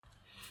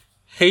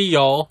Hey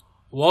y'all,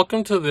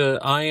 welcome to the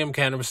I Am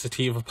Cannabis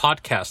Sativa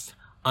podcast.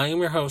 I am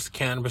your host,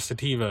 Cannabis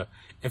Sativa.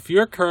 If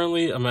you're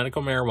currently a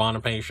medical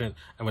marijuana patient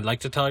and would like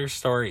to tell your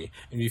story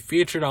and be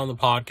featured on the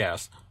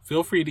podcast,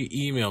 feel free to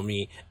email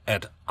me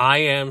at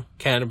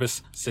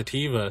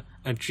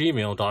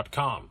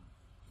iamcannabissativa@gmail.com.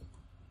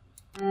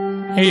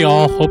 Hey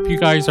y'all, hope you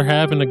guys are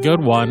having a good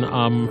one.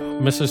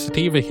 Mr.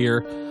 Sativa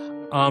here.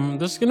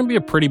 This is going to be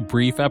a pretty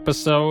brief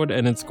episode,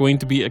 and it's going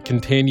to be a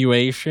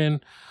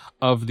continuation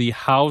of the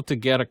how to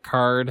get a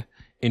card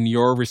in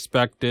your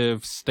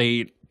respective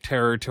state,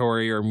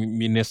 territory, or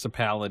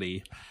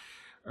municipality,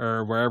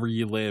 or wherever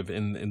you live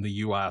in the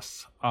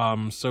U.S.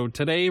 So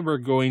today we're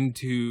going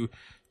to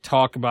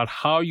talk about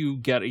how you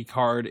get a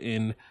card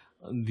in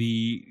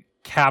the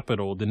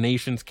capital, the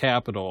nation's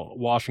capital,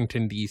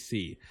 Washington,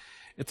 D.C.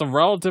 It's a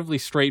relatively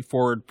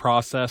straightforward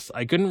process.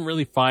 I couldn't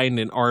really find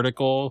an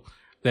article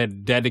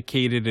that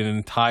dedicated an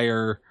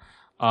entire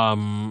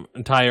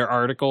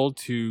article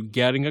to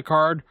getting a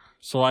card.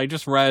 So I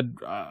just read,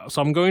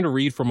 so I'm going to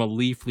read from a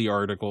Leafly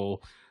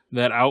article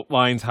that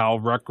outlines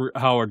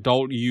how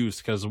adult use,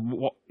 because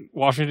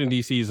Washington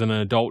D.C. is an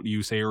adult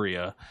use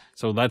area,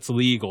 so that's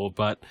legal.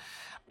 But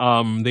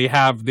they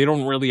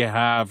don't really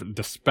have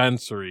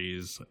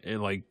dispensaries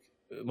like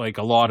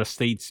a lot of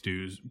states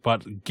do.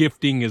 But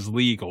gifting is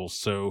legal,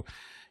 so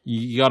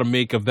you got to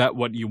make of that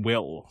what you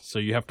will. So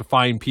you have to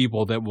find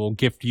people that will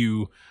gift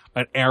you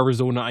an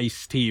Arizona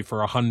iced tea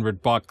for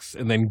 $100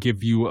 and then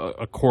give you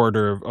a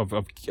quarter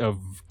of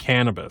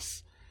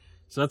cannabis.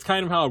 So that's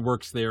kind of how it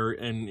works there.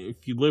 And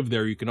if you live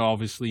there, you can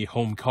obviously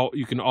home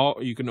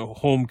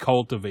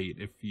cultivate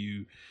if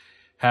you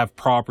have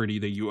property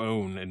that you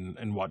own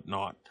and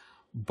whatnot.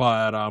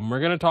 But we're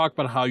gonna talk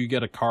about how you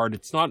get a card.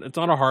 It's not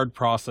a hard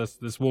process.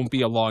 This won't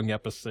be a long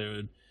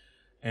episode.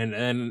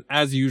 And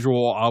as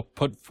usual, I'll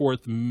put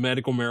forth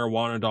medical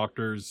marijuana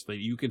doctors that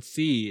you could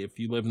see if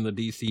you live in the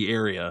DC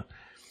area.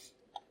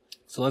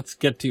 So let's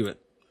get to it.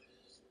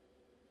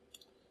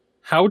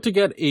 How to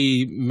get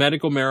a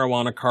medical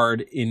marijuana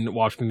card in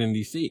Washington,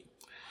 D.C.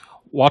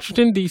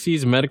 Washington,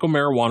 D.C.'s medical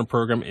marijuana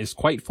program is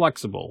quite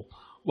flexible.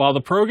 While the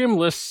program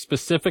lists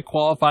specific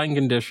qualifying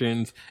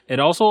conditions, it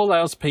also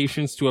allows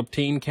patients to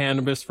obtain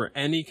cannabis for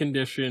any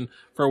condition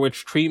for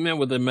which treatment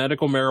with a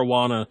medical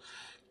marijuana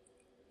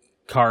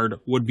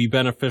card would be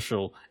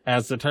beneficial,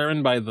 as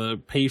determined by the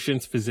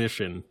patient's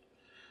physician.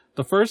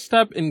 The first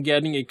step in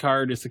getting a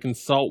card is to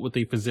consult with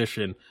a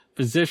physician,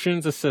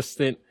 physician's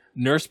assistant,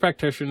 nurse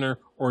practitioner,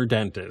 or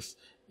dentist.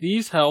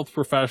 These health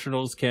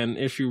professionals can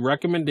issue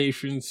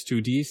recommendations to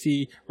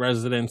DC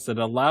residents that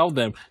allow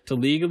them to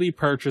legally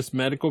purchase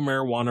medical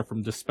marijuana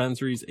from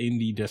dispensaries in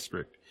the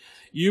district.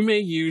 You may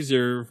use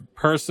your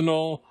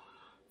personal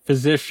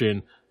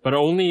physician, but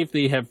only if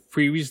they have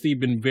previously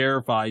been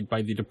verified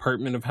by the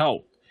Department of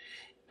Health.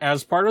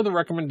 As part of the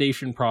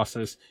recommendation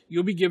process,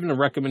 you'll be given a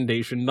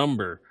recommendation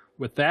number.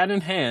 With that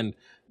in hand,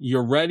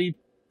 you're ready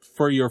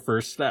for your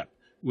first step,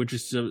 which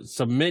is to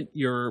submit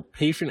your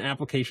patient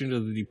application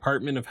to the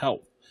Department of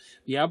Health.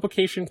 The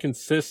application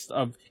consists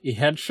of a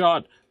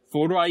headshot,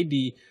 photo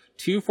ID,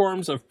 2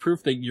 forms of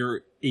proof that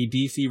you're a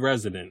DC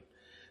resident.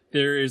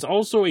 There is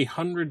also a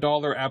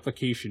 $100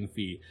 application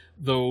fee,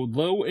 though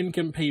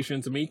low-income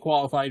patients may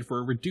qualify for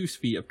a reduced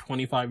fee of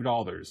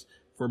 $25.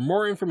 For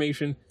more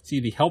information, see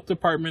the Health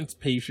Department's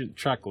patient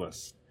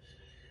checklist.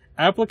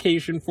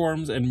 Application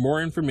forms and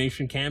more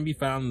information can be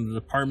found on the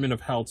Department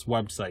of Health's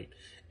website.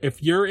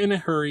 If you're in a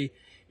hurry,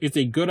 it's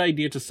a good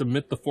idea to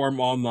submit the form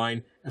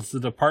online, as the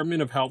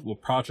Department of Health will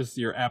process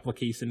your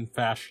application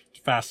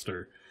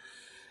faster.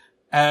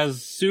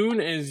 As soon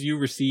as you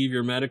receive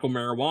your medical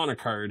marijuana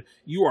card,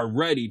 you are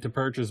ready to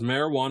purchase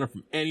marijuana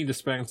from any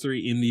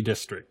dispensary in the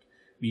district.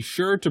 Be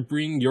sure to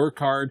bring your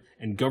card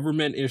and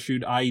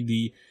government-issued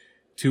ID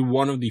to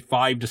one of the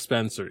 5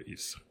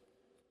 dispensaries.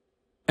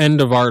 End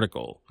of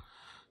article.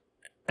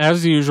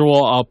 As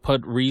usual, I'll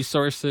put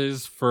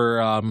resources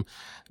for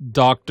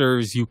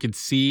doctors you could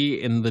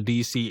see in the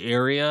DC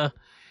area.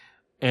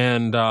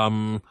 And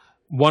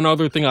one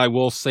other thing I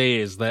will say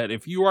is that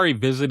if you are a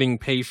visiting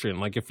patient,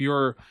 like if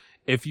you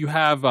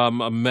have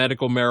a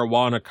medical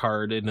marijuana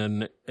card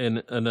in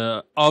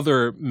a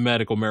other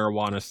medical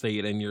marijuana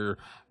state, and you're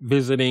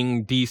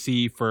visiting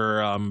DC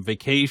for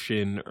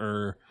vacation,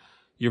 or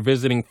you're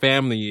visiting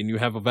family and you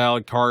have a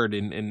valid card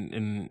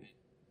in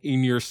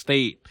your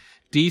state,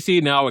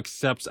 DC now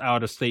accepts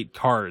out-of-state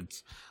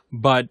cards,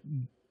 but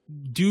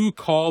do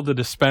call the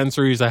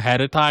dispensaries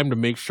ahead of time to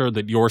make sure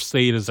that your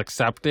state is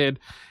accepted,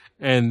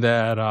 and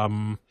that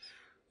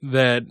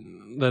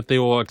they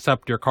will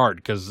accept your card.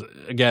 Because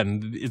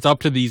again, it's up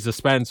to these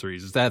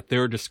dispensaries; it's at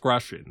their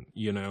discretion.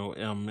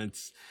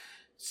 It's,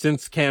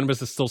 since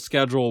cannabis is still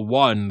Schedule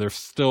 1, there's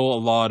still a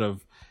lot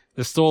of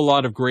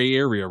gray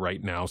area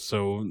right now.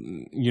 So,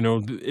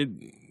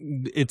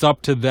 it's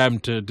up to them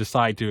to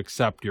decide to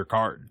accept your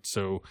card.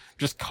 So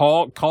just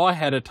call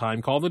ahead of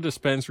time. Call the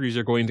dispensaries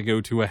you're going to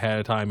go to ahead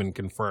of time and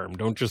confirm.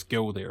 Don't just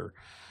go there.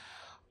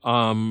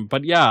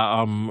 But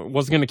yeah,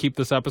 wasn't going to keep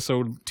this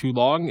episode too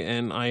long,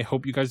 and I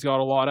hope you guys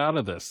got a lot out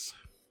of this.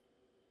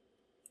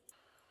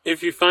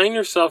 If you find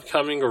yourself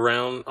coming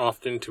around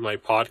often to my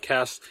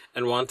podcast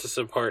and want to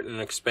support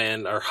and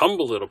expand our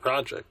humble little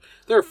project,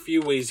 there are a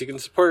few ways you can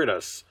support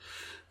us.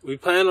 We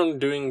plan on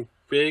doing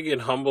big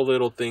and humble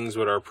little things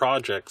with our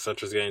projects,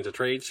 such as getting to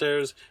trade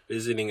shows,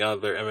 visiting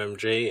other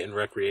MMJ and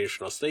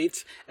recreational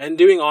states, and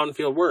doing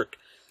on-field work.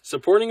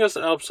 Supporting us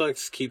helps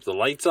us keep the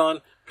lights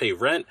on, pay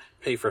rent,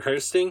 pay for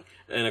hosting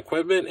and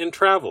equipment, and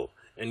travel.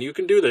 And you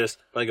can do this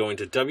by going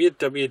to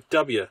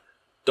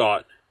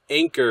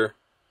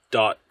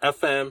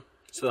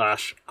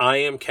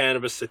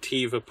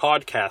www.anchor.fm/IamCannabisSativa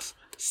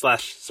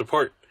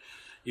podcast/support.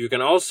 You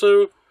can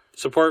also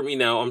support me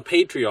now on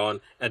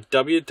Patreon at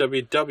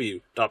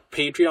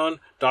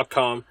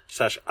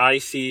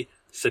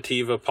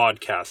www.patreon.com/ICSativa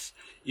podcast.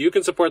 You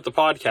can support the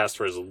podcast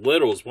for as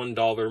little as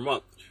 $1 a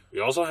month. We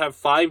also have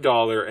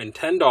 $5 and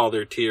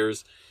 $10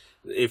 tiers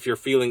if you're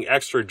feeling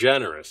extra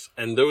generous,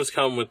 and those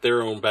come with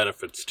their own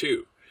benefits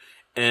too.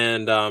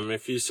 And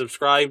if you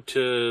subscribe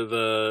to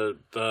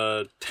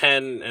the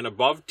 10 and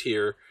above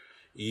tier,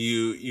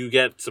 you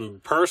get some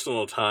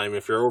personal time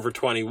if you're over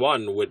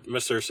 21 with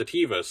Mr.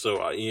 Sativa.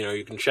 So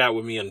you can chat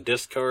with me on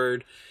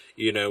Discord.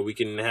 We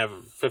can have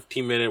a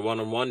 15-minute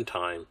one-on-one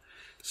time.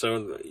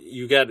 So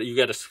you get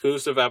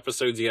exclusive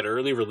episodes, you get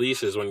early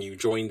releases when you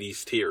join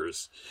these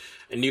tiers.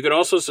 And you can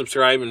also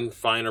subscribe and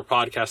find our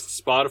podcast on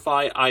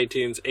Spotify,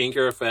 iTunes,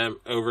 Anchor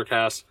FM,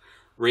 Overcast,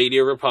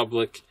 Radio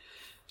Republic,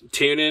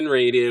 TuneIn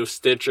Radio,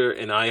 Stitcher,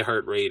 and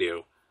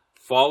iHeartRadio.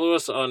 Follow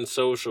us on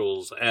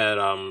socials at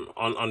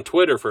on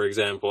Twitter, for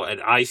example, at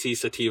IC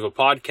Sativa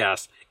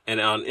Podcast,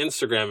 and on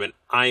Instagram at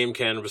I Am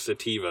Cannabis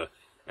Sativa.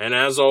 And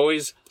as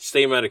always,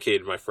 stay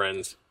medicated, my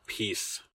friends. Peace.